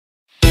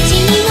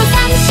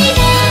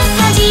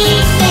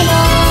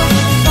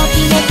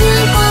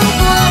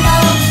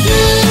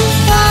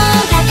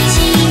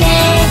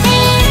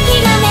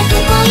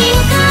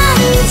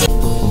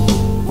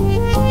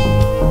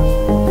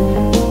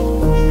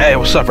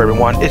What's up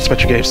everyone, it's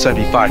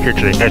MetroGame75 here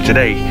today, and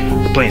today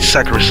we're playing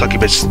Sakura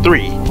Succubus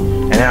 3.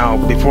 And now,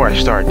 before I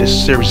start,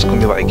 this series is going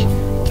to be like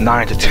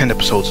 9 to 10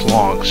 episodes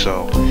long,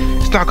 so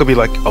it's not going to be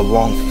like a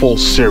long full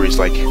series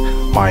like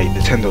my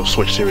Nintendo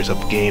Switch series of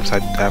games I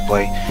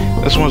play.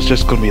 This one's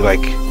just going to be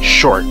like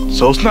short,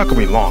 so it's not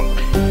going to be long.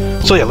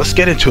 So yeah, let's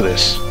get into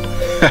this.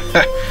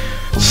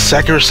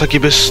 Sakura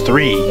Succubus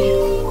 3.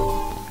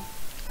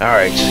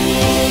 Alright.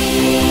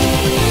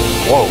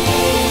 Whoa.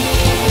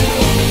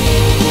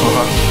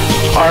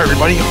 Alright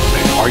everybody,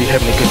 are you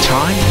having a good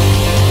time?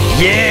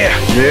 Yeah!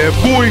 Yeah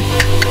boy!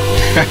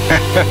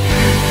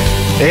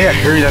 Yeah, I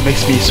hear you, that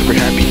makes me super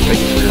happy.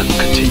 Thank you for your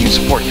continued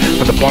support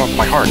from the bottom of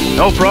my heart.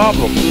 No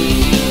problem!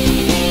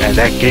 And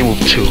that game will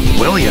be to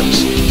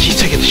Williams. She's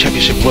taking the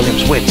championship.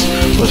 Williams wins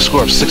with a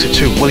score of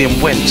 6-2. William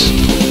wins.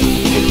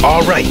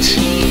 Alright.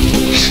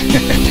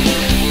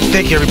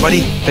 Thank you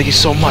everybody. Thank you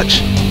so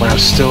much. When I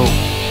was still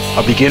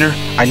a beginner,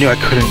 I knew I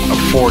couldn't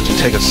afford to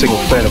take a single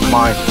fan of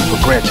mine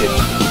for granted.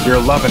 Your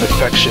love and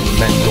affection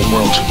meant the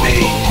world to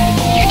me.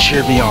 You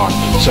cheered me on,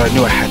 so I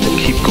knew I had to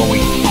keep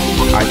going.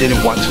 I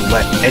didn't want to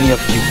let any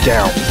of you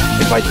down.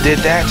 If I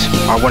did that,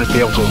 I wouldn't be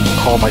able to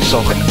call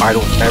myself an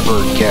idol ever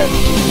again.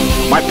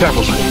 My path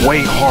was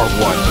way hard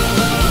one.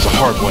 It's a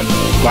hard one,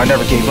 but I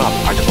never gave up.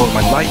 I devoted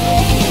my life,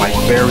 my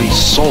very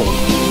soul,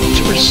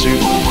 to pursuit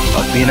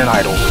of being an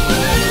idol.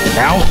 And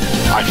now,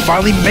 I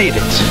finally made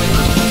it.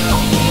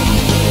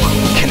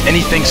 Can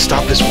anything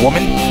stop this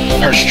woman?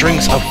 Her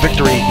strings of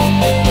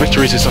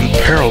victories is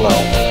unparalleled.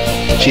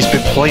 She's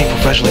been playing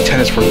professional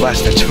tennis for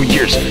less than 2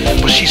 years,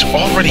 but she's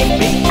already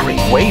made great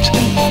waves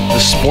in the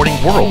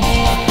sporting world.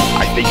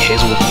 I think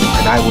Hazel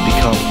and I will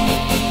become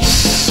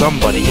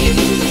somebody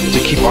to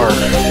keep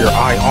your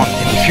eye on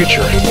in the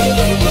future.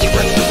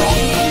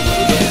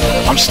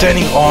 I'm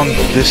standing on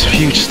this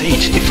huge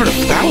stage in front of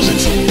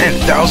thousands and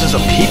thousands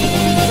of people,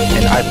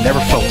 and I've never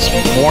felt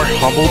more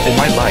humbled in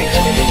my life.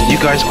 You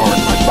guys are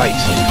my light,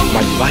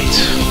 my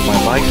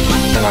life,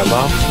 and my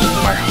love.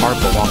 My heart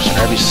belongs to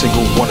every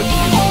single one of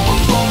you.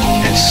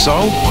 And so,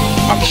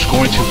 I'm just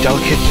going to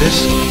dedicate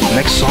this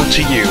next song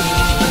to you.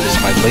 This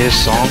is my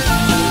latest song,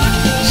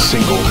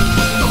 single,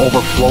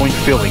 Overflowing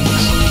Feelings.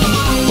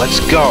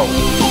 Let's go!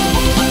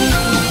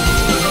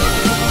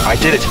 I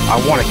did it! I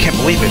won! I can't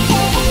believe it!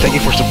 Thank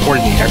you for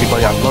supporting me,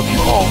 everybody. I love you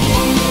all.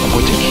 I'm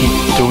going to keep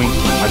doing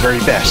my very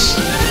best.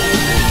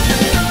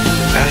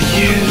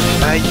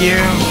 Thank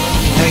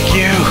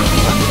you.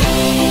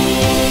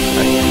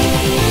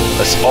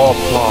 Let's all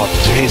applaud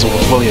to Hazel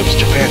Williams,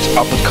 Japan's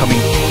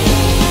up-and-coming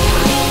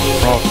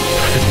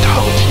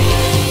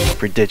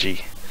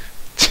prodigy.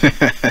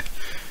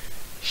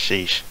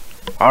 Sheesh.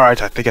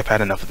 Alright, I think I've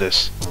had enough of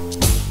this.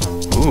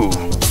 Ooh.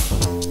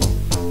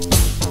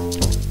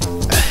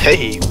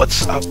 Hey,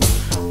 what's up?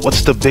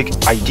 What's the big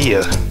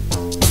idea?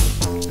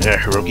 Yeah,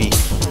 Hiroki.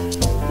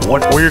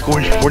 What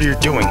are you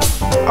doing?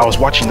 I was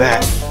watching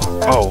that.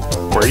 Oh,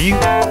 were you?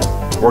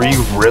 Were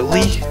you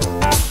really?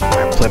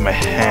 I put my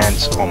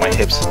hands on my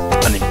hips,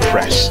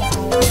 unimpressed.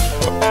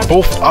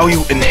 Both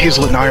Ayu and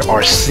Hazel and I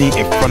are sitting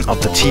in front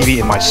of the TV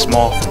in my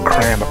small,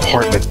 cramped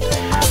apartment.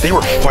 They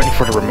were fighting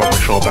for the remote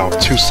control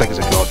about 2 seconds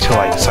ago until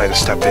I decided to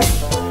step in.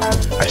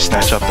 I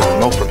snatched up the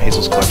remote from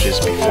Hazel's clutches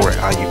before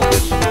Ayu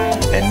could.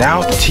 And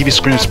now the TV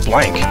screen is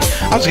blank.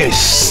 I was getting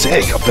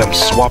sick of them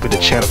swapping the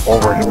channel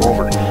over and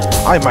over.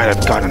 I might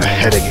have gotten a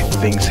headache if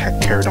things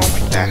had carried on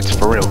like that.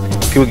 For real,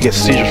 people get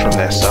seizures from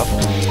that stuff.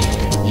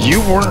 You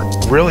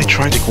weren't really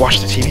trying to watch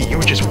the TV, you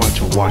were just wanting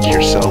to watch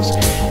yourselves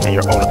and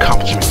your own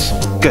accomplishments.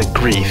 Good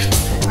grief.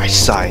 I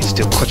sighed,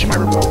 still clutching my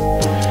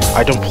remote.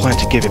 I don't plan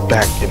to give it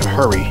back in a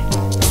hurry.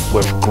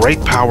 With great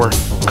power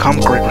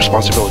come great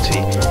responsibility,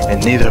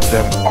 and neither of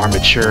them are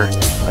mature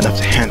enough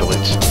to handle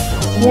it.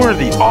 What are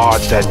the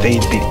odds that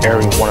they'd be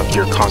airing one of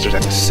your concerts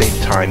at the same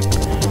time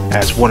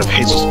as one of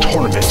Hazel's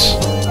tournaments?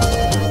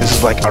 This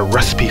is like a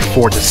recipe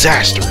for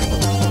disaster.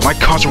 My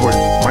concert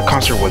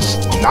was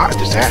not a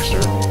disaster.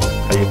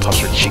 Ayu puffs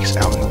her cheeks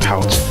out and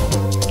pouts.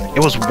 It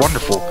was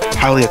wonderful,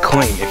 highly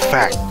acclaimed, in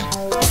fact.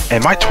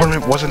 And my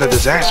tournament wasn't a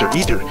disaster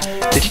either.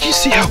 Did you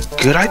see how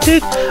good I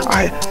did?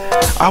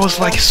 I was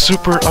like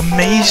super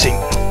amazing.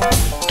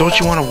 Don't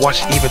you want to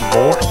watch even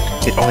more?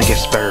 It only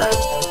gets better.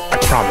 I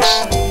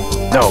promise.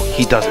 No,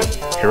 he doesn't.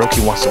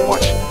 Hiroki wants to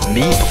watch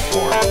me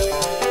perform.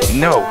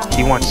 No,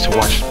 he wants to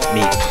watch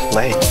me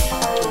play.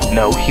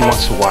 No, he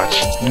wants to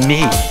watch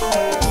me.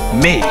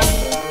 Me.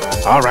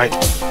 Alright,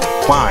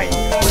 fine.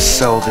 Let's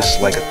sell this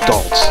like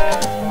adults.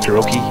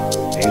 Hiroki,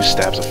 Ayu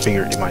stabs a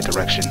finger in my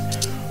direction.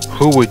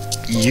 Who would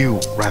you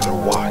rather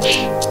watch?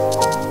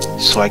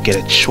 So I get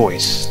a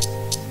choice.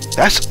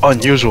 That's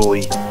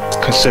unusually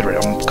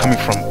considerate. I'm coming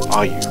from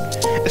Ayu.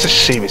 It's a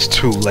shame it's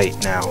too late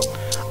now.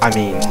 I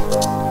mean,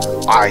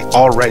 I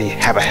already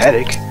have a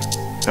headache.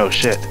 Oh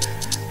shit.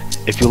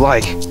 If you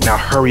like, now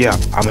hurry up.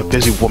 I'm a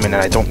busy woman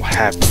and I don't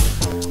have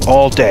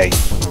all day.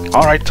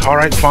 Alright,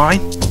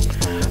 fine.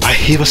 I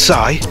heave a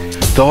sigh,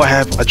 though I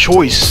have a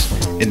choice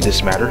in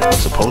this matter,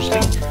 supposedly.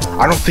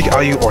 I don't think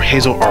Ayu or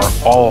Hazel are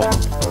at all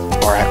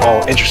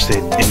interested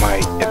in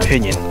my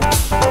opinion.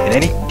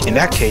 In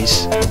that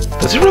case,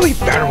 does it really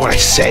matter what I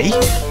say?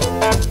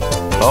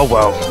 Oh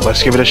well,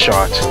 let's give it a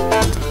shot.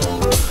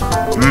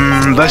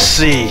 Let's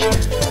see.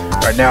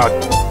 Right now,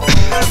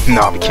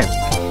 no, we can't.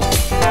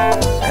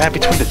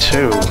 Between the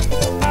two.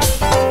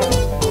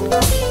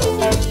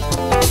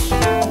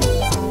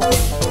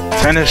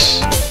 Tennis.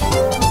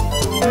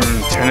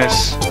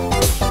 Tennis.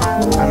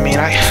 I mean,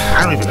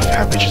 I don't even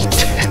have pictures in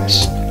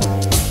tennis.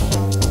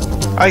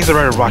 I used to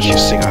rather watch you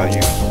sing,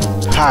 Ayu.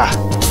 Ha!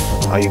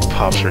 Ayu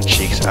pops her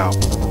cheeks out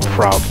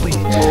proudly.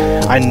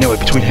 I knew it.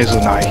 Between Hazel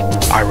and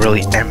I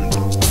really am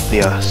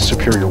the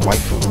superior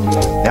waifu.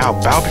 Now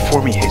bow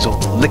before me, Hazel.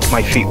 Lick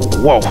my feet.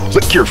 Whoa!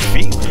 Lick your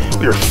feet?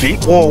 Your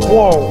feet? Whoa!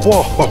 Whoa!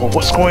 Whoa!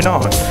 What's going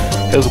on?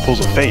 Hazel pulls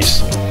a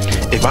face.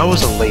 If I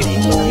was a lady,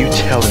 you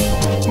telling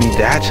me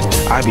that,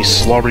 I'd be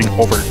slobbering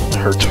over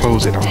her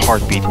toes in a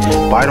heartbeat.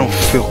 But I don't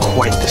feel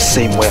quite the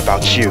same way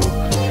about you.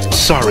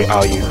 Sorry,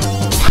 Ayu.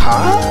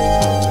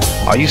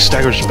 Huh? Ayu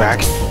staggers back.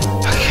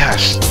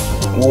 Gosh,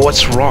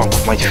 what's wrong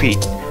with my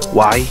feet?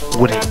 Why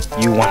wouldn't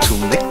you want to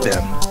lick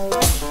them?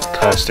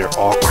 Cause they're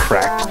all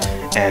cracked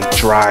and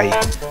dry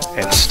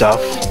and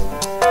stuff.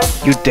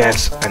 You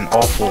dance an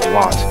awful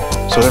lot,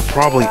 so they're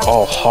probably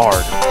all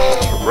hard.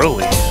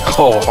 Really?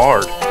 All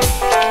hard?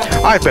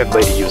 I bet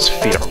Lady Yu's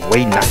feet are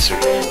way nicer.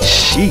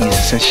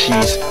 Since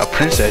she's a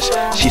princess,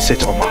 she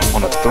sits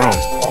on a throne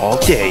all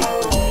day.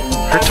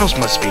 Her toes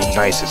must be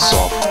nice and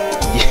soft.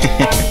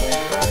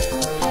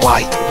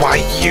 Why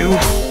you?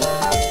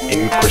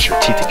 And you press your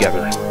teeth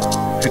together.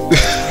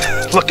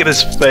 Look at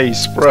his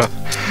face, bruh.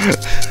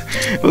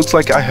 Looks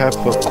like I have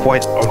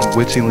quite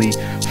unwittingly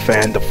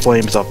fanned the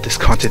flames of this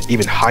content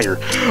even higher.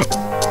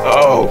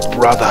 Oh,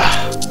 brother.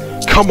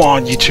 Come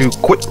on, you two,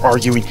 quit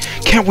arguing.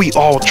 Can't we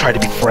all try to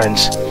be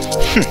friends?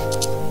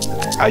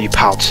 Ayu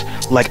pouts,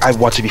 like I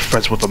want to be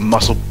friends with a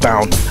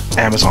muscle-bound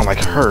Amazon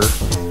like her.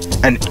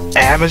 An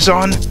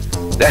Amazon?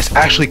 That's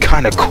actually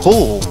kinda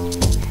cool.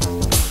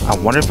 I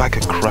wonder if I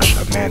could crush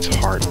a man's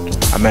heart,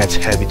 a man's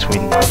head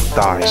between my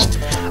thighs.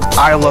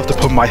 I love to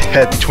put my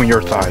head between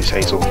your thighs,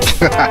 Hazel.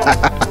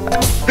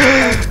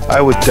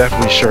 I would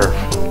definitely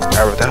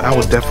I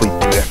would definitely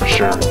do that for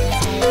sure.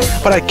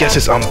 But I guess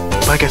it's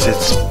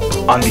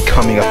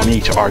unbecoming of me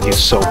to argue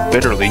so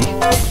bitterly.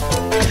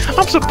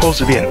 I'm supposed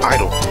to be an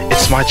idol.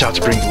 It's my job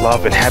to bring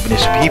love and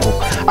happiness to people.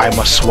 I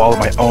must swallow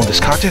my own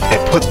discontent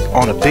and put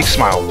on a big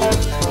smile.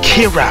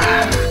 Kira!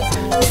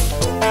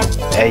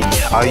 Hey,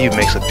 Ayu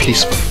makes a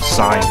peaceful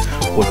sign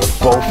with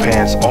both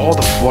hands, all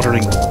the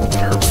fluttering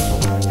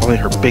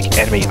her big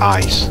anime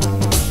eyes.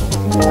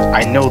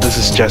 I know this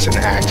is just an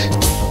act.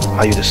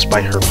 Ayu,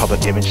 despite her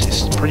public image,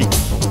 is pretty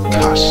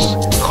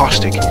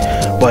caustic,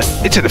 but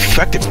it's an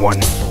effective one.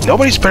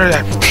 Nobody's better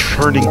at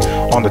turning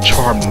on the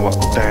charm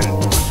than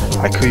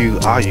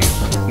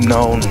Ayu,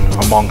 known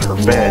among her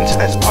fans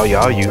as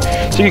Ayu.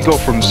 She can go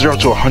from 0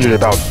 to 100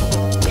 about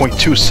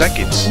 0.2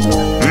 seconds.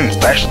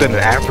 Faster than an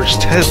average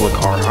Tesla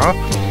car, huh?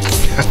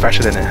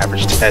 Faster than an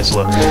average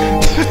Tesla.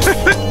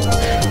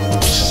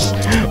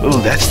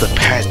 Ooh, that's the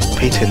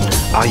patent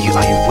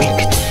Ayu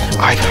wink.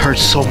 I've heard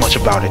so much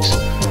about it.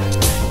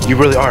 You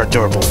really are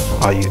adorable,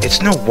 Ayu.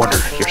 It's no wonder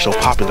you're so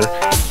popular.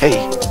 Hey,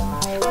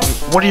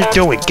 what are you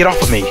doing? Get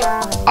off of me.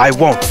 I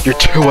won't. You're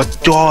too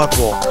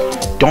adorable.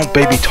 Don't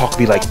baby talk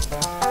me like.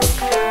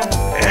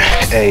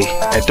 Hey,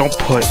 and don't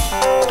put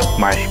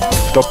my.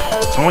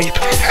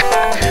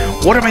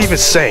 What am I even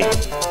saying?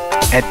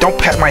 And don't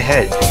pat my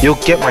head. You'll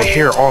get my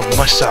hair all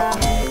messed up.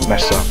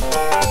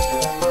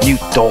 You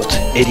dolt,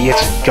 idiot,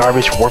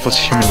 garbage, worthless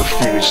human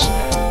refuse.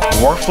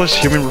 Worthless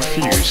human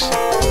refuse.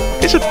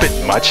 It's a bit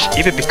much,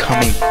 even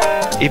coming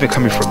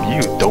from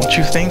you, don't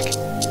you think?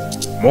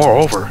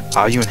 Moreover,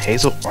 Ayu and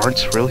Hazel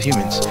aren't real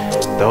humans,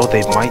 though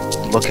they might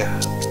look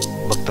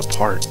the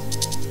part.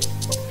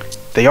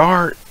 They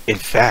are, in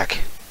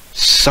fact,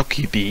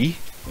 succubi.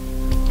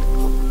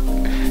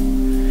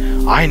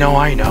 I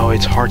know,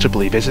 it's hard to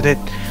believe, isn't it?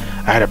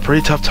 I had a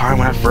pretty tough time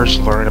when I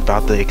first learned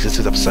about the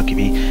existence of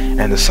succubi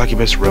and the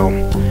succubus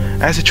realm.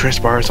 As it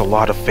transpires, a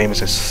lot of famous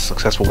and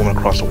successful women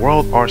across the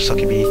world are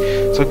succubi.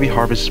 Succubi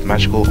harvest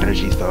magical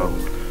energy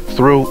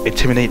through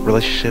intimidate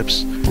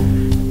relations,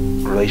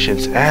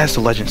 as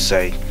the legends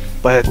say.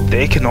 But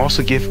they can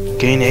also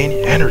gain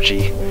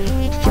energy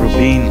through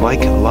being like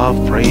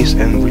love, praise,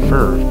 and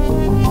revere.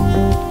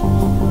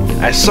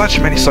 As such,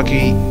 many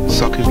succubi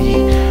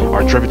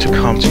are driven to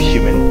come to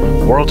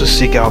human world to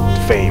seek out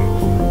fame.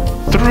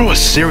 Through a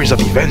series of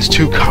events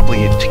too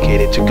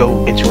complicated to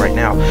go into right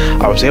now,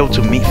 I was able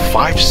to meet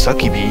 5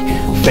 succubi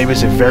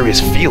famous in various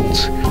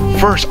fields.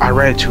 First, I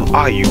ran into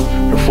Ayu.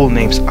 Her full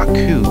name's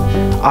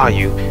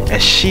Ayu,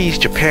 and she's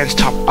Japan's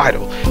top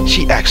idol.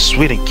 She acts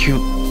sweet and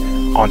cute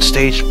on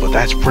stage, but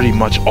that's pretty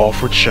much all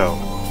for show.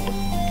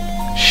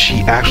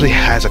 She actually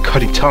has a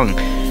cutting tongue,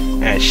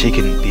 and she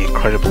can be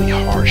incredibly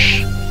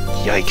harsh.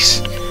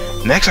 Yikes.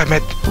 Next, I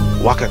met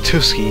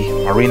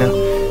Wakatsuki Marina.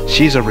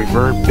 She's a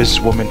revered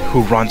businesswoman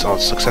who runs a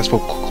successful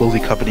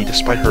clothing company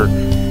despite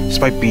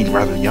being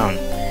rather young.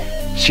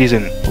 She's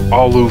an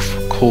aloof,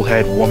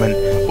 cool-headed woman,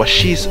 but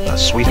she's a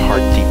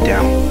sweetheart deep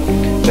down.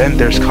 Then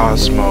there's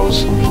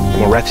Cosmos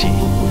Moretti.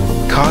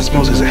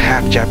 Cosmos is a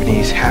half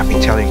Japanese, half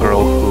Italian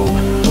girl who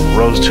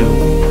rose to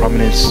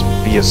prominence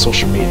via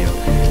social media.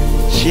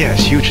 She has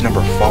a huge number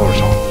of followers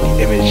on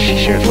the image she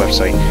shares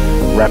website,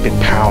 Rapid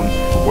Pound,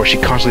 where she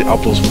constantly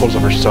uploads photos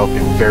of herself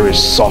in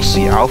various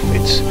saucy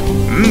outfits.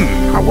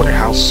 I wonder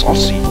how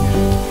saucy.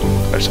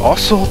 There's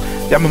also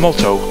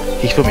Yamamoto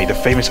Hifumi, the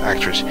famous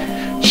actress.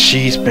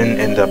 She's been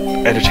in the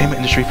entertainment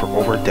industry for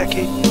over a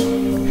decade,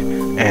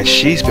 and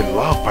she's been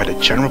loved by the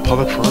general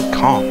public for her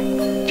calm,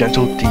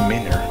 gentle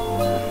demeanor.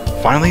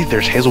 Finally,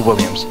 there's Hazel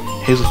Williams.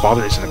 Hazel's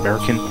father is an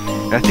American,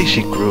 and I think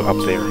she grew up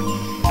there.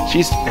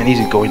 She's an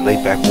easygoing,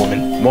 laid-back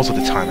woman, most of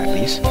the time at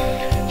least.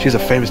 She's a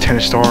famous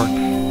tennis star,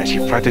 and she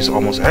practices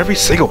almost every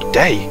single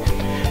day.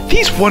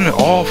 These women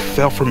all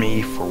fell for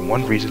me for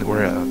one reason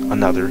or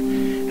another,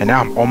 and now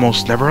I'm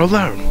almost never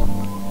alone.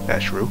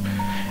 That's true.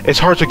 It's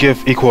hard to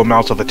give equal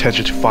amounts of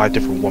attention to 5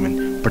 different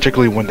women,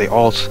 particularly when they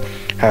all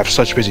have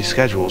such busy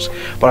schedules,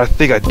 but I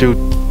think I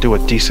do a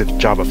decent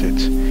job of it.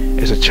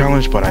 It's a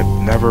challenge, but I've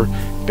never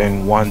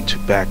been one to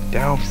back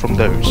down from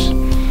those.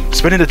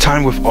 Spending the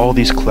time with all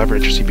these clever,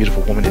 interesting,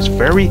 beautiful women is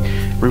very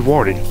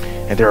rewarding,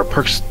 and there are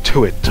perks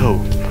to it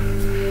too.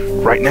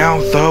 Right now,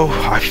 though,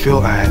 I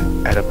feel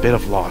at a bit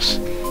of loss.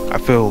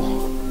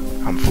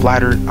 I'm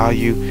flattered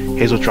Ayu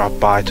Hazel dropped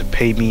by to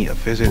pay me a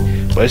visit,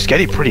 but it's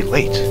getting pretty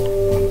late.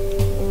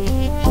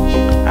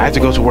 I have to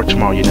go to work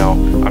tomorrow, you know.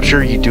 I'm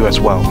sure you do as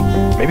well.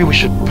 Maybe we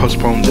should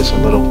postpone this a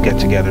little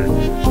get-together.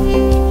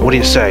 What do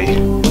you say?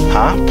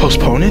 Huh?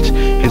 Postpone it?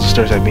 Hazel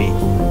stares at me,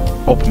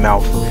 open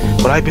mouth.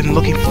 But I've been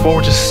looking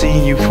forward to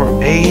seeing you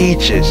for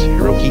ages,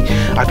 Hiroki.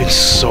 I've been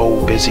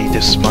so busy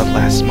this month,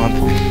 last month.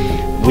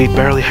 We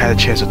barely had a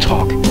chance to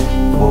talk.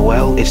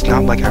 Well, it's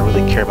not like I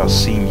really care about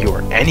seeing you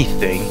or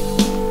anything.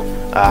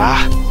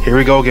 Here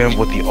we go again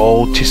with the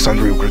old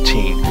Tsundere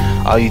routine.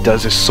 Ayu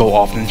does this so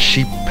often,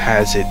 she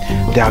has it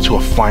down to a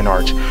fine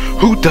art.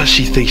 Who does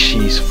she think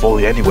she's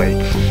fooling anyway?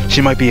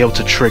 She might be able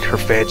to trick her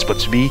fans, but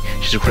to me,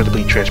 she's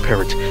incredibly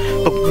transparent.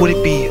 But would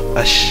it be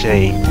a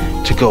shame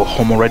to go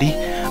home already?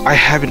 I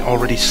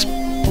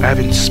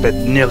haven't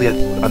spent nearly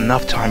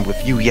enough time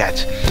with you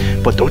yet.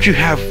 But don't you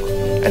have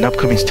an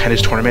upcoming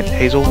tennis tournament,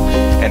 Hazel?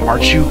 And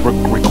aren't you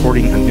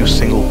recording a new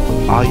single,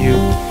 Ayu?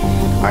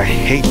 I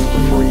hate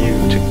for you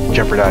to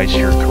jeopardize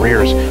your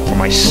careers for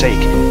my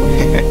sake.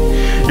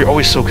 You're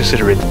always so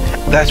considerate.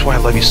 That's why I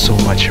love you so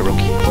much,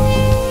 Hiroki.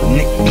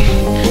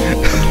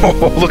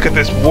 Oh, look at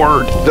this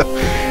word.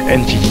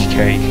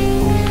 NGK.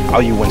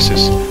 Ayu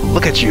winces.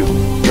 Look at you,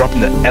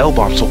 dropping the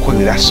L-bomb so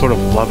quickly. That sort of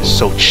love is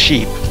so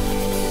cheap.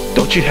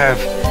 Don't you have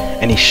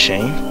any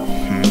shame?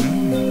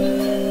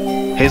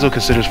 Hazel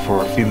considers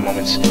for a few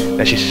moments,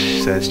 then she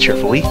says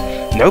cheerfully,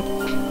 Nope.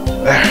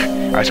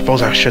 I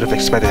suppose I should have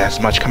expected as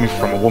much coming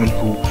from a woman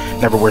who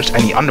never wears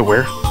any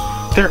underwear.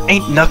 There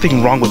ain't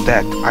nothing wrong with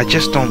that. I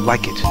just don't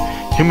like it.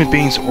 Human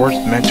beings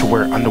weren't meant to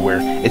wear underwear.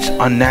 It's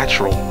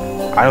unnatural.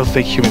 I don't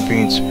think human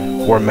beings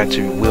were meant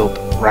to wield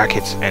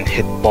rackets and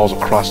hit balls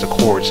across the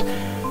courts.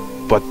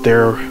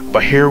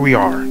 But here we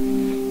are.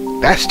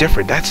 That's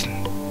different.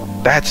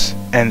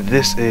 And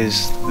this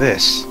is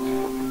this.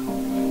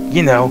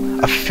 You know,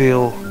 I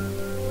feel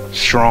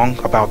strong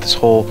about this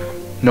whole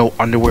no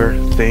underwear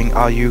thing,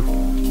 Ayu.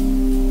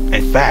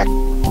 In fact,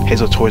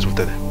 Hazel toys with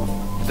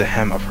the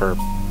hem of her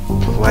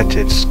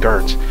pleated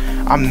skirt.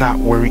 I'm not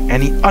wearing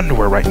any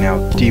underwear right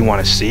now. Do you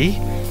want to see?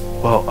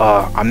 Well,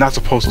 I'm not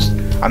opposed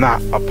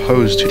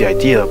to the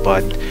idea,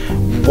 but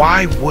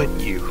why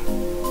would you?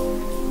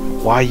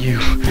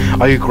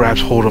 Ayu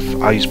grabs hold of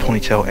Ayu's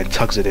ponytail and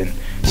tucks it in.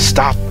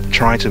 Stop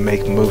trying to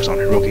make moves on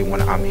Hiroki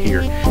when I'm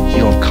here.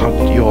 You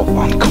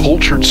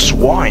uncultured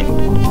swine.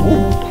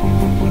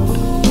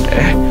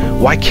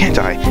 Why can't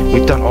I?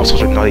 We've done all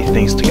sorts of naughty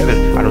things together.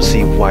 I don't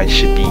see why it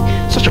should be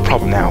such a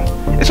problem now.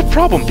 It's a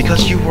problem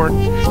because you're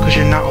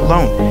not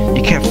alone.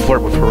 You can't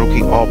flirt with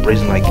Hiroki all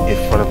brazen like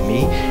in front of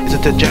me. It's a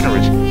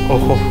degenerate. Ho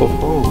ho ho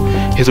ho.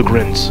 Hazel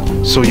grins.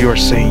 So you are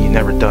saying you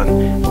never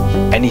done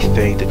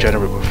anything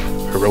degenerate with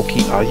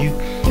Hiroki, are you?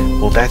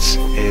 Well, that's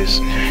his.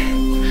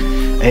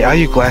 Hey,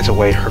 Ayu glances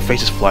away. Her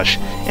face is flushed.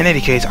 In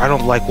any case, I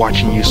don't like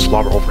watching you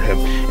slobber over him.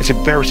 It's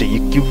embarrassing.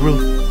 You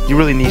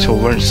really need to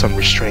learn some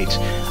restraint.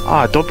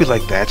 Don't be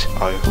like that.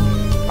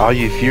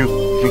 Ayu, if you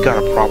got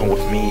a problem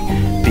with me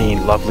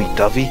being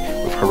lovely-dovey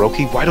with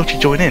Hiroki, why don't you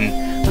join in?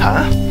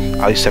 Huh?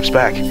 Ayu steps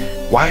back.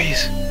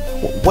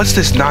 What's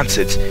this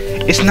nonsense?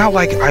 It's not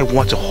like I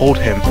want to hold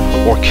him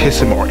or kiss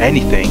him or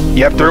anything.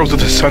 Yep, there goes the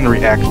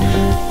Tsundere act.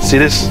 See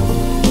this?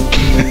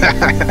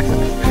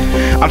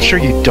 I'm sure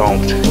you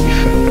don't.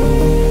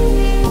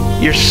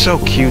 You're so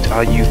cute,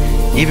 Ayu.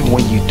 Even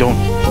when you don't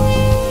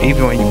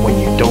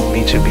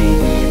mean to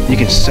be, you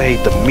can say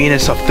the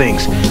meanest of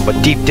things,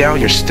 but deep down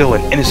you're still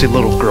an innocent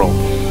little girl.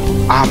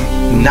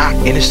 I'm not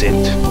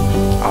innocent.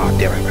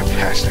 Damn, I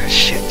passed that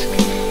shit.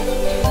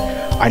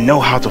 I know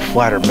how to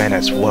flatter men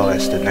as well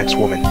as the next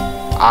woman.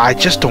 I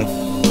just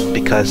don't,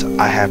 because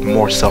I have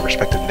more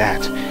self-respect than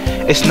that.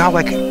 It's not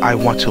like I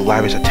want to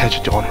lavish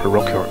attention on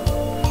Hiroki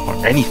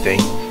or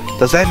anything.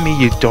 Does that mean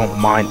you don't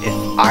mind if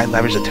I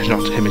lavish attention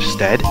onto him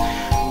instead?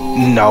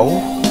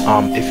 No.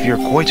 If you're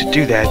going to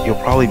do that,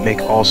 you'll probably make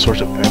all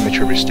sorts of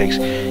amateur mistakes.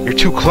 You're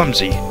too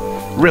clumsy.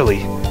 Really?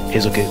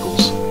 Hazel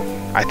giggles.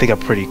 I think I'm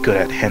pretty good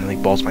at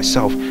handling balls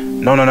myself.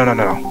 No.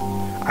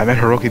 I met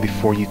Hiroki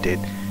before you did,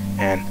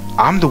 and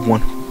I'm the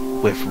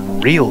one with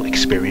real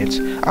experience.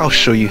 I'll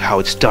show you how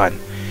it's done.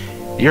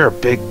 You're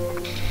big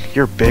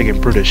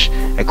and brutish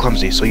and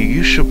clumsy, so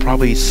you should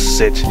probably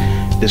sit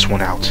this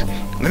one out.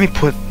 Let me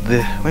put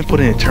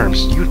it in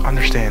terms. You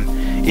understand,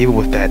 even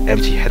with that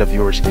empty head of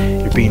yours,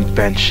 you're being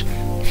benched.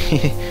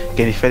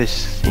 Getting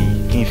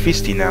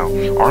feisty now,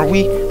 aren't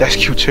we? That's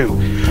cute too.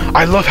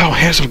 I love how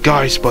handsome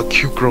guys but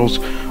cute girls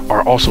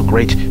are also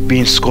great.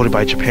 Being scolded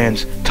by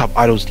Japan's top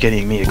idols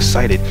getting me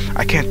excited.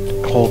 I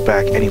can't hold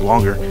back any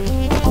longer.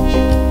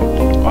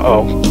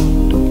 Uh-oh.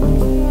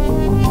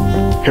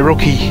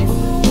 Hiroki.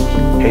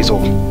 Hazel.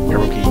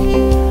 Hiroki.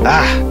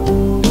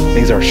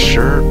 Things are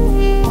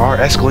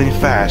escalating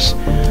fast.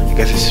 I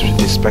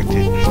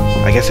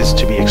guess it's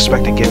to be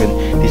expected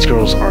given these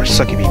girls are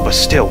succubus, but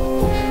still.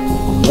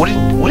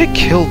 Would it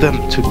kill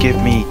them to give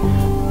me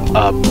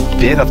a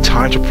bit of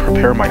time to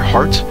prepare my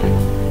heart?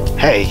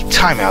 Hey,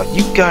 time out.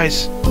 You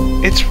guys,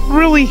 it's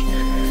really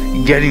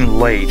getting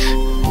late.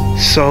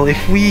 So if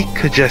we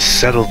could just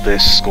settle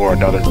this score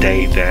another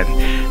day then.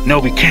 No,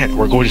 we can't.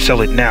 We're going to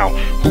settle it now.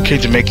 Who came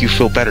to make you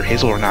feel better,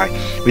 Hazel or I?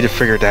 We need to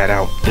figure that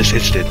out this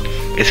instant.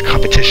 It's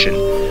competition.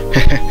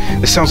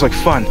 This sounds like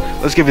fun.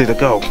 Let's give it a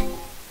go.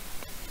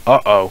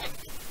 Uh-oh.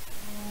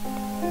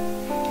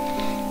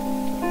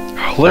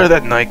 Later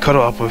that night,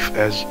 cuddled up with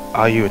as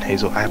Ayu and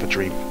Hazel, I have a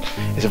dream.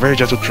 It's a very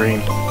gentle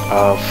dream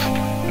of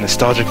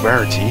nostalgic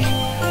rarity.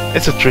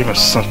 It's a dream of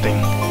something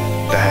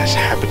that has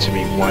happened to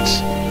me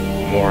once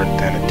more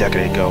than a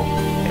decade ago.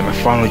 In my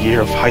final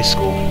year of high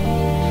school,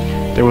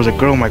 there was a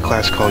girl in my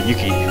class called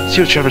Yuki.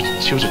 She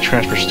was a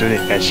transfer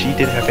student and she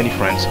didn't have any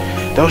friends,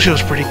 though she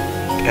was pretty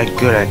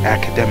good at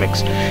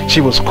academics.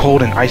 She was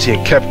cold and icy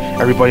and kept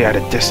everybody at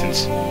a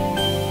distance,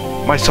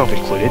 myself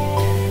included.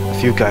 A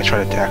few guys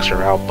tried to ask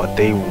her out, but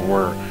they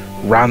were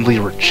roundly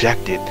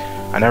rejected.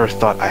 I never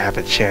thought I had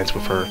a chance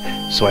with her,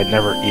 so I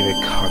never even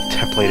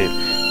contemplated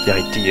the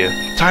idea.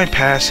 Time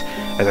passed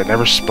as I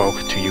never spoke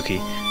to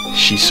Yuki.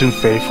 She soon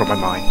faded from my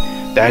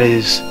mind. That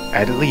is,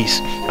 at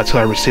least, until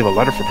I received a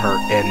letter from her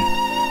in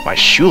my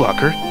shoe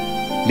locker.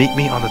 Meet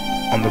me on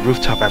the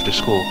rooftop after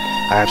school.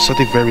 I have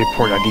something very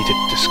important I need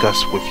to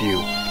discuss with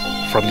you.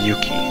 From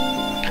Yuki.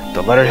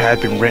 The letter had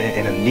been written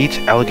in a neat,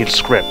 elegant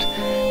script.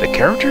 The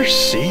characters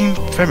seemed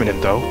feminine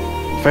though.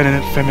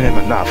 Feminine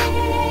enough.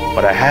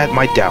 But I had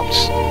my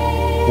doubts.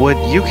 Would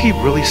Yuki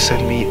really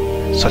send me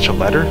such a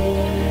letter?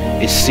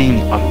 It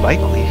seemed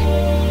unlikely.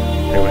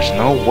 There was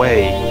no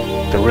way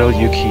the real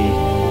Yuki,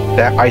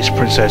 that ice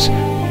princess,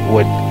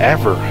 would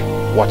ever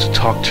want to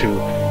talk to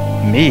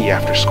me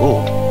after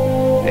school.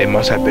 It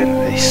must have been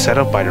a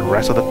setup by the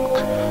rest of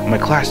my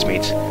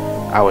classmates.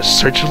 I was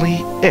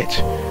certainly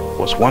it.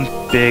 Was one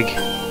big,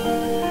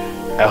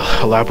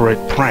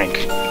 elaborate prank.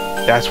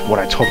 That's what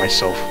I told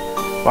myself.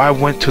 But I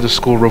went to the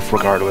school roof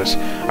regardless.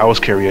 I was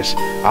curious.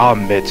 I'll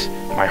admit,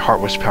 my heart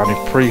was pounding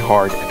pretty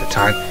hard at the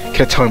time.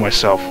 Kept telling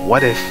myself,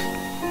 what if?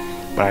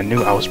 But I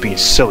knew I was being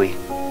silly.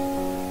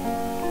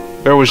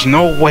 There was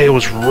no way it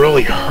was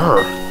really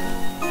her.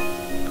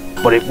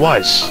 But it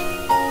was.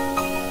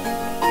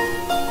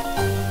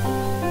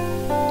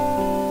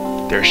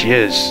 There she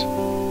is.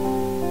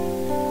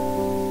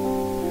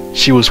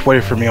 She was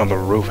waiting for me on the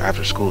roof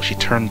after school. She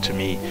turned to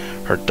me,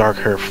 her dark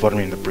hair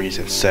fluttering in the breeze,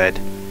 and said,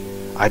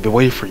 I've been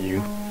waiting for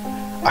you.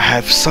 I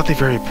have something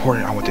very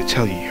important I want to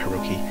tell you,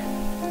 Hiroki.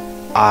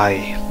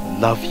 I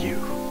love you.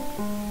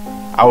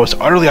 I was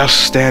utterly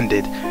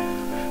outstanded,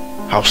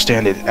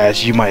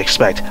 as you might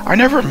expect. I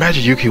never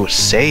imagined Yuki would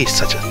say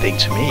such a thing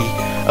to me.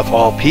 Of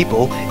all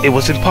people, it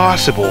was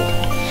impossible.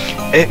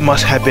 It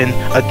must have been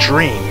a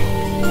dream.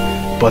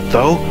 But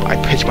though I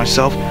pinched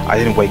myself, I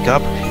didn't wake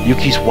up.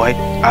 Yuki's white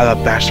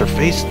alabaster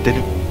face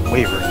didn't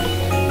waver.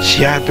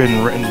 She had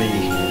been written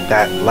me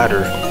that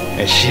letter,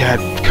 and she had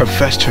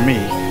confessed to me.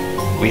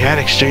 We had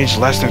exchanged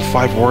less than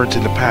 5 words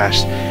in the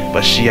past,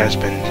 but she has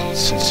been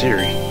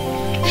sincere.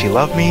 She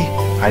loved me.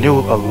 I knew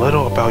a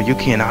little about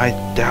Yuki, and I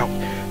doubt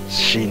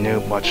she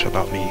knew much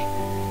about me.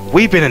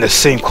 We'd been in the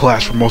same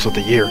class for most of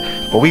the year,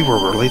 but we were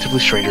relatively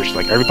strangers.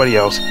 Like everybody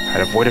else,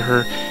 I'd avoided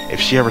her. If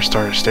she ever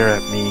started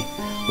staring at me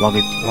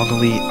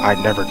longingly, I'd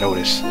never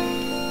notice.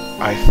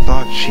 I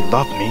thought she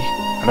loved me.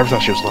 I never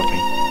thought she was loving me.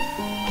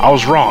 I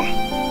was wrong.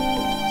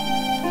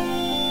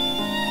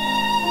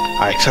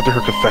 I accepted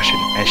her confession,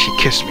 and she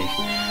kissed me.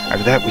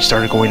 After that, we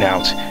started going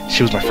out.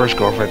 She was my first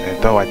girlfriend,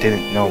 and though I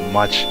didn't know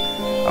much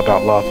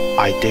about love,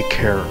 I did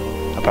care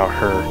about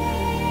her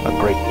a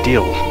great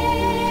deal.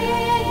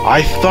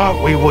 I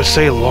thought we would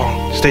stay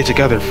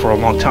together for a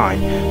long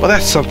time, but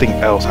that's something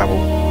else I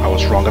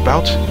was wrong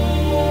about.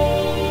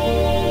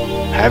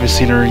 I haven't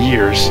seen her in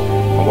years.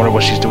 I wonder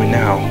what she's doing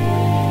now.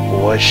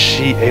 Was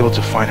she able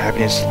to find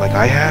happiness like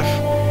I have?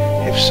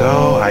 If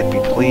so, I'd be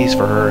pleased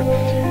for her.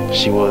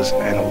 She was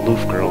an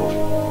aloof girl,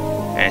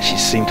 and she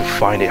seemed to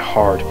find it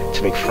hard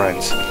to make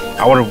friends.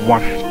 I wouldn't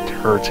want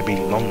her to be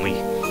lonely.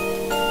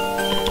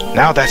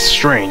 Now that's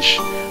strange.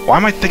 Why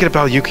am I thinking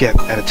about Yuki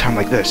at a time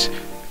like this?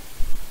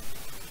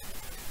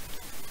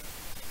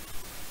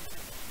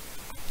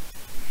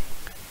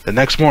 The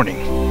next morning.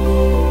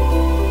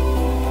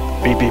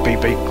 Beep beep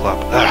beep beep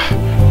club.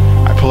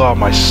 I pull out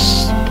my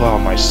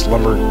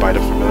slumber by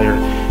the familiar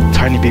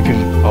tiny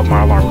beeping of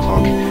my alarm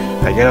clock.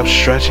 I get up,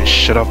 stretch, and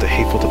shut off the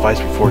hateful device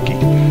before it can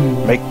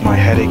make my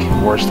headache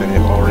worse than it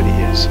already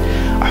is.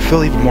 I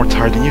feel even more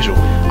tired than usual.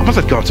 I must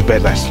have gone to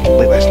bed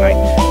late last night.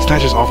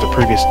 Snatches off the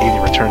previous evening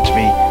returned to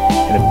me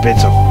in a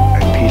bits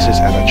and pieces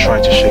as I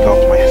tried to shake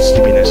off my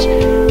sleepiness.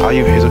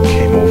 Ayu and Hazel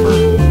came over,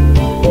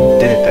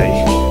 didn't they?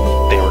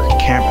 They were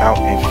camped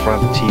out in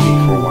front of the TV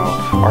for a while,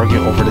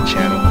 arguing over the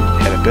channel.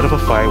 They had a bit of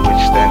a fight,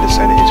 which then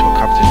descended into a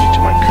competition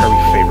to my curry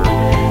favor.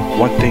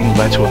 One thing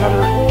led to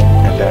another,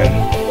 and then,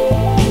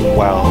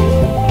 well,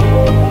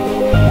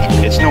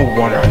 it's no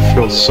wonder I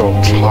feel so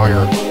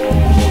tired.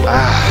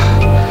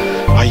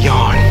 I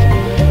yawn.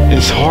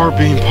 It's hard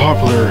being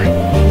popular,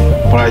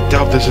 but I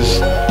doubt this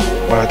is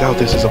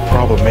a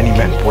problem many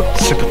men would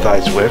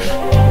sympathize with.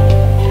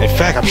 In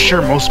fact, I'm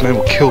sure most men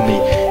would kill me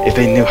if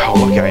they knew how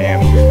lucky I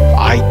am.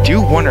 I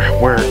do wonder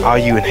where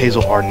Ayu and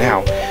Hazel are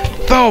now,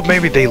 though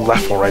maybe they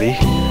left already.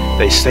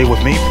 They stayed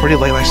with me pretty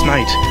late last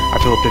night. I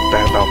feel a bit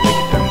bad about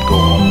making them go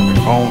home on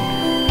their own.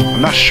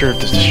 I'm not sure if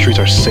the streets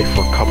are safe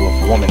for a couple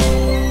of women.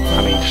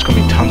 I mean, there's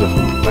gonna be tons of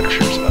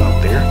lectures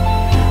out there.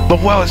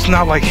 But well, it's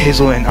not like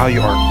Hazel and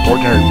Ayu are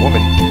ordinary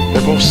women.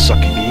 They're both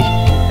succubi,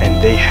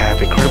 and they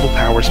have incredible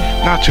powers,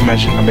 not to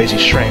mention amazing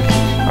strength.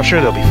 I'm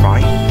sure they'll be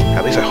fine.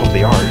 At least I hope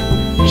they are.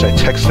 Should I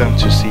text them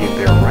to see if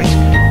they're alright?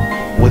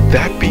 Would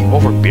that be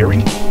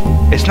overbearing?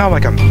 It's not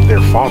like I'm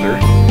their father.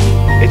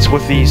 It's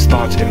with these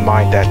thoughts in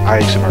mind that I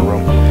exit my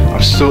room.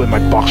 I'm still in my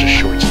boxer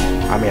shorts.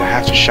 I mean, I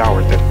have to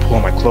shower, then pull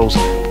on my clothes,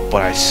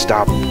 but I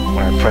stop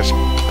when I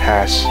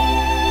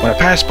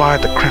pass by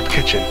the cramped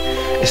kitchen.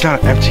 It's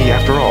not empty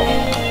after all.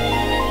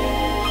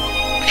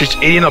 She's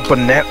eating a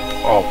banana.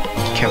 Oh,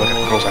 you can't look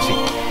at girls as they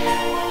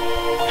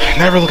eat.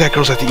 Never look at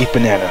girls as they eat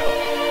banana.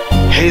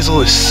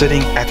 Hazel is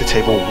sitting at the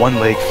table, one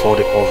leg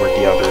folded over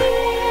the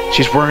other.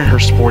 She's wearing her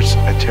sports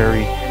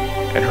attire,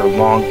 and her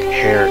long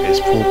hair is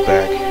pulled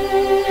back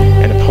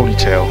in a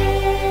ponytail.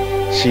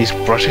 She's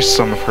brushing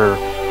some of her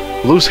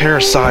loose hair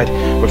aside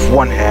with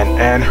one hand,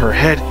 and her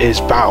head is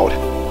bowed.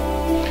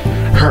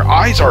 Her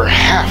eyes are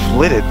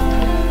half-lidded,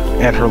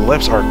 and her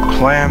lips are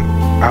clamped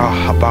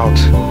about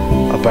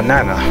a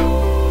banana.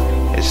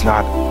 It's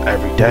not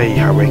every day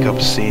I wake up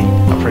seeing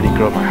a pretty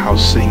girl in my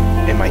house sitting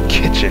in my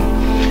kitchen.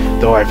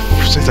 Though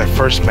since I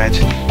first met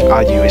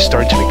Ayu, it's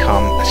starting to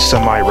become a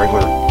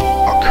semi-regular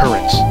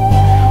occurrence.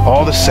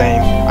 All the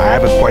same, I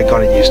haven't quite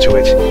gotten used to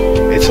it.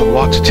 It's a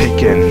lot to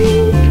take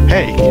in.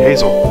 Hey,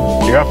 Hazel,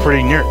 you're up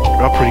pretty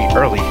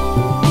early.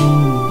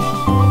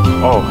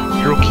 Oh,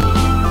 Hiroki.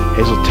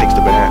 Hazel takes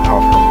the banana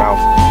out of her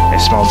mouth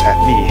and smiles at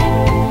me.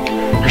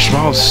 Her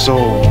smile is so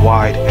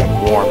wide and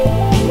warm.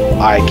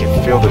 I can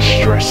feel the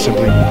stress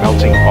simply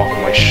melting off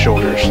my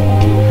shoulders.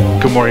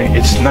 Good morning,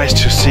 it's nice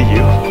to see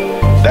you.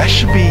 That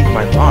should be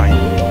my line.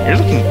 You're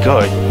looking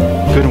good.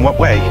 Good in what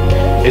way?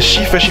 Is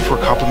she fishing for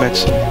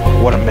compliments?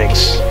 What a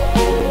minx.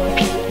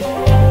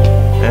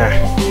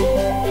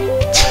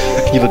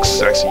 You look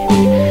sexy,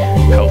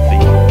 healthy.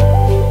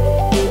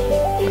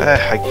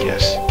 I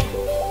guess.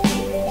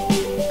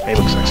 Hey,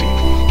 look sexy.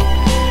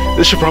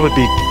 This should probably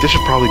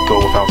go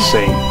without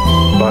saying.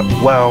 But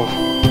well,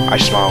 I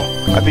smile.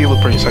 I think you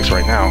look pretty sexy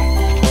right now.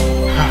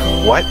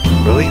 What?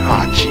 Really?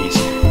 Ah, jeez.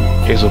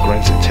 Hazel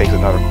grins and takes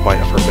another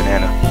bite of her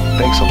banana.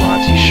 Thanks a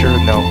lot. You sure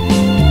know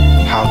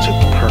how to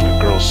perk a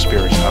girl's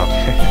spirits up.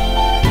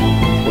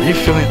 Were you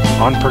feeling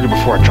unperky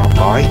before I dropped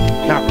by?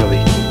 Not really.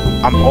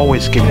 I'm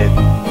always giving it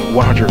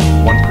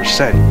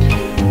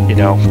 101%, you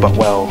know, but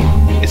well,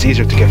 it's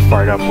easier to get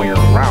fired up when you're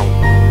around.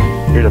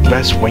 You're the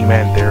best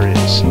wingman there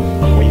is.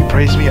 When you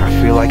praise me, I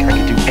feel like I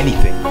can do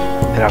anything,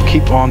 and I'll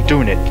keep on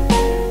doing it.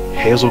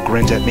 Hazel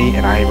grins at me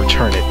and I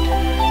return it.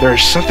 There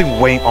is something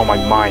weighing on my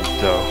mind,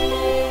 though.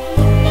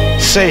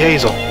 Say,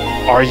 Hazel,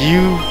 are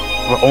you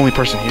the only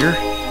person here?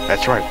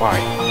 That's right, why?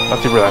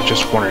 Nothing really, I was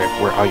just wondering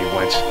where Ayu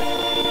went.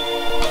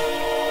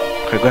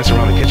 I glance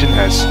around the kitchen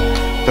as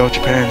though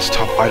Japan's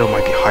top idol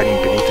might be hiding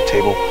beneath the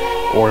table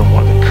or in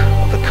one of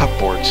the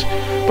cupboards.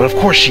 But of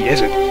course she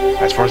isn't.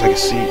 As far as I can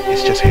see,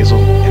 it's just Hazel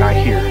and I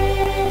here.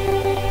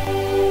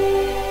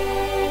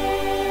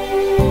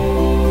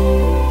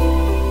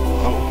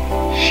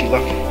 Oh, she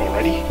left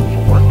already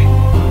for work?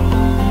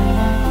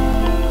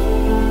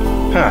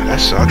 Huh, that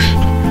sucks.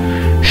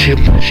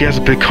 She has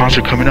a big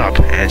concert coming up,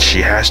 and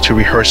she has to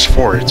rehearse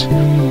for it.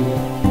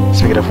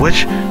 Speaking of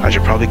which, I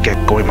should probably get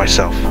going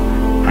myself.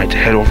 I need to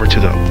head over to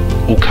the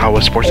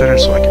Okawa Sports Center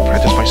so I can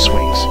practice my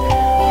swings.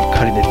 I'm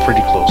cutting it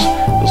pretty close.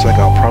 Looks like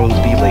I'll probably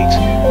be late.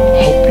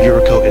 Hope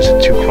Yuriko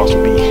isn't too cross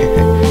with me.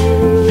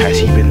 Has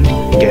he been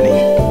getting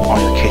on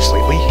your case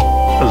lately?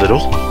 A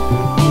little.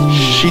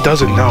 She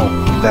doesn't know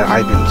that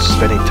I've been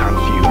spending time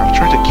with you. I'm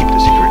trying to keep it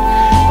a secret,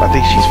 I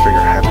think she's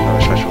figured I have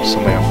another special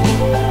somebody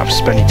I'm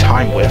spending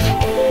time with.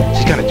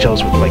 She's kind of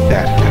jealous with like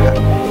that.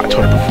 I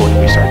told her before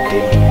we started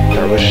dating that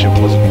our relationship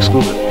wasn't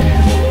exclusive.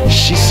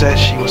 She said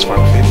she was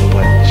fine with it,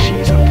 but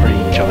she's a pretty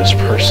jealous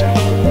person.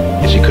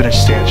 If she couldn't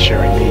stand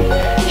sharing me,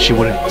 she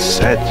would have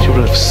said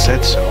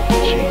so.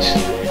 Jeez.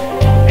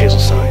 Hazel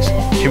sighs.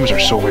 Humans are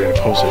so weird and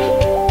impulsive.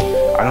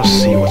 I don't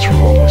see what's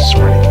wrong with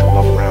spreading the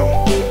love around.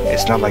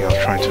 It's not like I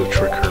was trying to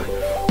trick her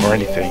or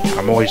anything.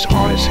 I'm always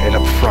honest and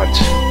upfront.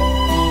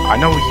 I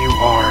know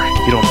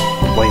you don't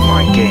play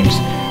mind games.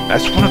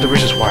 That's one of the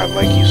reasons why I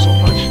like you so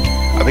much.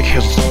 I think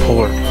Hazel's the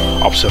polar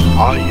opposite of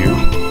Ayu.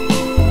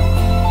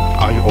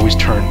 Ayu always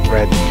turns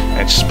red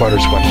and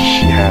sputters when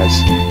she has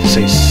to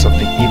say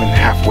something even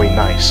halfway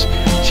nice.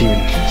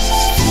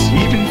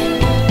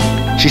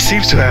 She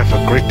seems to have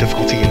a great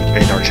difficulty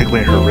in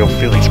articulating her real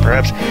feelings.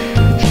 Perhaps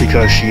it's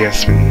because she has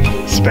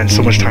spent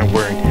so much time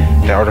wearing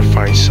the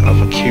artifice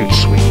of a cute,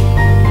 sweet,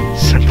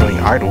 simpering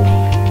idol.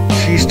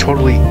 She's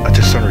totally a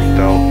discerning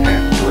though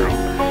and through.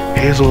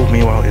 Hazel,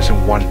 meanwhile,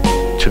 isn't one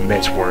to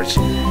mince words.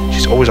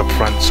 She's always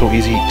upfront, so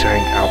easy to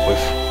hang out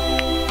with.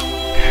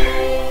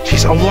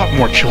 She's a lot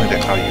more chilling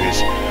than Ayu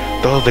is,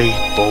 though they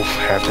both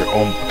have their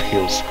own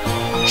appeals.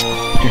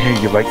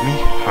 You like me,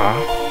 huh?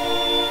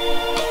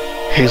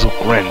 Hazel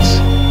grins.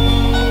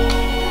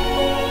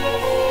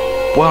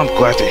 Well, I'm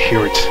glad to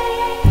hear it.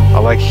 I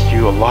like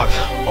you a lot,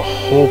 a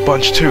whole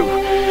bunch too.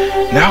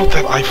 Now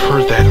that I've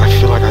heard that, I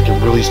feel like I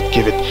can really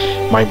give it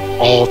my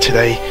all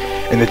today.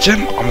 In the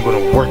gym, I'm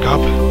gonna work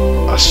up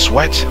a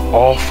sweat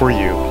all for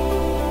you.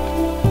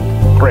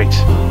 Great.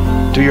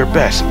 Do your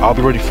best. I'll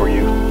be ready for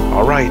you.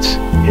 Alright.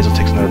 Hazel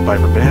takes another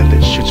bite of her banana,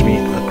 then shoots me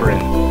a grin.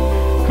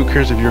 Who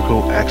cares if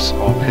Yuriko acts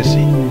all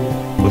pissy?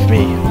 With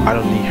me, I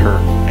don't need her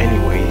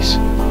anyways.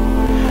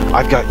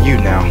 I've got you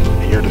now,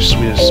 and you're the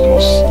sweetest,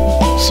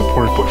 most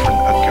supportive boyfriend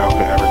a girl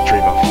could ever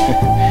dream of.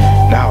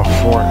 Now,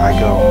 before I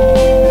go,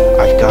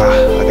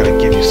 I gotta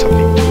give you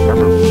something to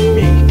remember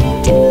me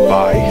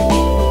by.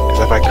 As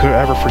if I could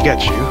ever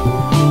forget you.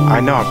 I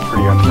know I'm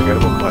pretty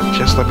unforgettable, but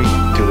just let me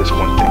do this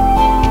one thing.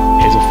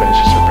 Hazel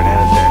finishes her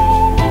banana,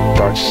 then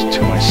darts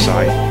to my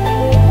side.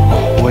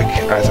 Quick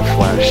as a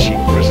flash, she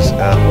presses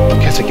a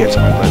kiss against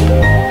my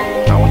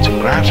lip. I want to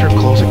grab her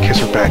close and kiss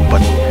her back,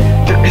 but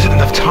there isn't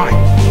enough time.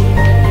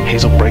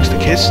 Hazel breaks the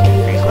kiss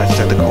and glances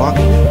at the clock,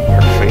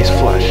 her face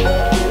flush.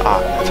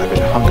 That's I've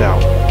been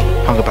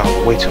hung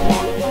about way too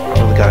long. I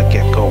really gotta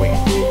get going.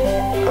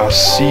 I'll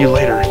see you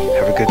later.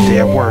 Have a good day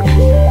at work.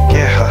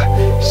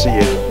 Yeah, see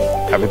you.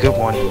 Have a good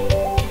one.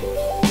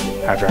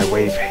 After I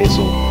wave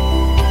Hazel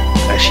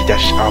as she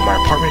dashes out of my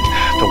apartment,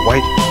 the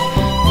white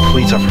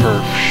pleats of her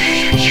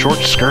short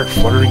skirt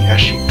fluttering as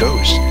she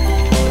goes.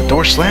 The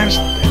door slams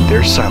and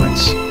there's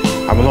silence.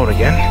 I'm alone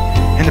again.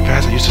 In the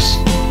past I used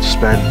to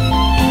spend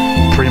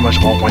pretty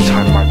much all my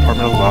time in my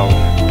apartment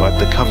alone, but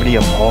the company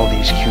of all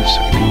these cute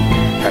people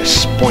has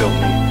spoiled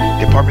me.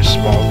 The apartment's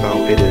small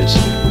though it is.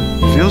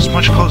 Feels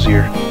much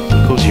cozier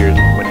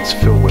when it's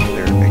filled with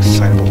their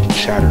excitable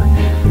chatter.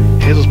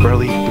 Hazel's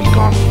barely been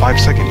gone 5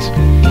 seconds,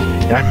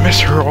 and I miss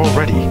her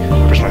already.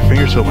 I press my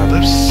fingers to my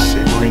lips,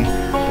 savoring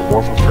the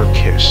warmth of her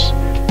kiss,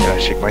 and I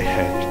shake my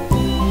head.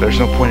 There's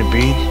no point in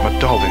being my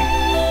darling.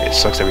 It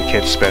sucks that we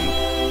can't spend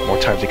more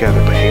time together,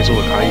 but Hazel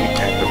and I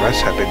and the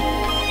rest have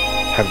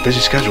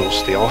busy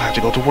schedules. They all have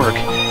to go to work.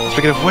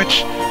 Speaking of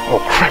which, oh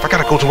crap, I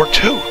gotta go to work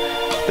too.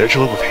 The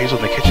interlude with Hazel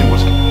in the kitchen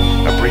wasn't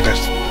as brief as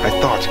I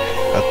thought.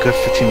 A good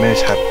 15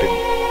 minutes have been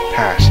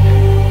passed,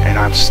 and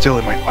I'm still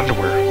in my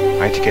underwear.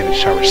 I need to get in the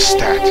shower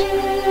stat.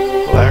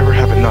 Will I ever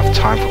have enough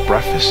time for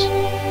breakfast?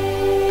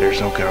 There's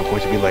no good, I'm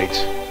going to be late.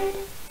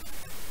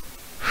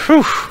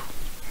 Whew.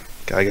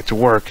 Gotta get to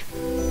work.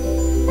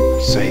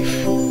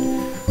 Safe.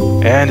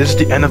 And this is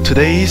the end of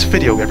today's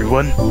video,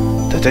 everyone.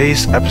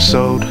 Today's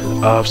episode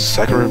of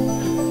Sakura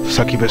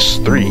Succubus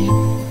 3.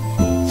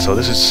 So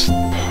this is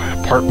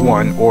part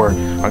 1, or I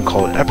can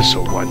call it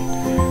episode 1.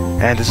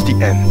 And this is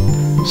the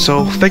end.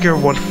 So thank you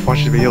everyone for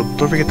watching the video.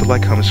 Don't forget to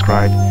like, comment,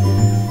 subscribe.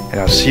 And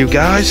I'll see you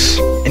guys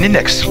in the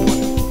next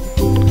one.